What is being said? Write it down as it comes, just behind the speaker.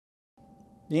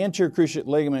The anterior cruciate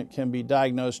ligament can be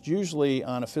diagnosed usually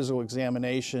on a physical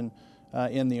examination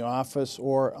in the office,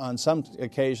 or on some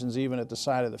occasions even at the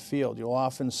side of the field. You'll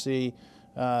often see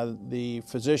the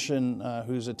physician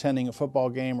who's attending a football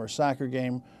game or soccer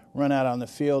game run out on the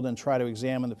field and try to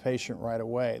examine the patient right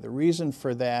away. The reason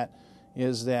for that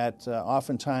is that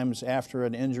oftentimes after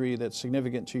an injury that's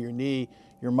significant to your knee,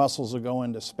 your muscles will go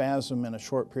into spasm in a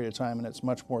short period of time, and it's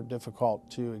much more difficult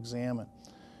to examine.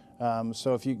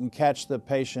 So if you can catch the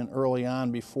patient early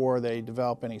on before they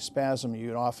develop any spasm,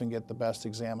 you often get the best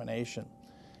examination.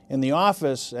 In the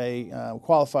office, a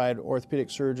qualified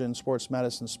orthopedic surgeon, sports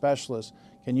medicine specialist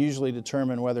can usually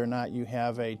determine whether or not you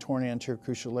have a torn anterior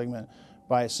cruciate ligament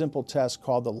by a simple test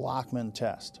called the Ligament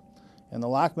test. And the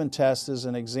Ligament test is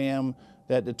an exam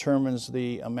that determines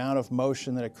the amount of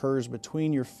motion that occurs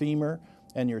between your femur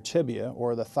and your tibia,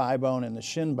 or the thigh bone and the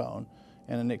shin bone.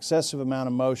 And an excessive amount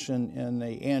of motion in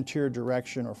the anterior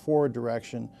direction or forward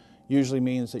direction usually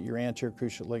means that your anterior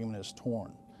cruciate ligament is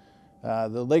torn.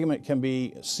 The ligament can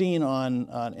be seen on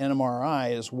an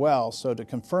MRI as well, so to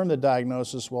confirm the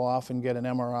diagnosis we'll often get an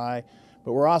MRI,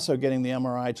 but we're also getting the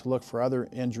MRI to look for other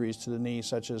injuries to the knee,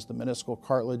 such as the meniscal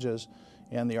cartilages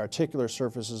and the articular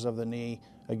surfaces of the knee,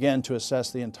 again to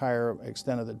assess the entire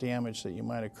extent of the damage that you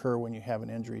might occur when you have an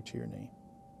injury to your knee.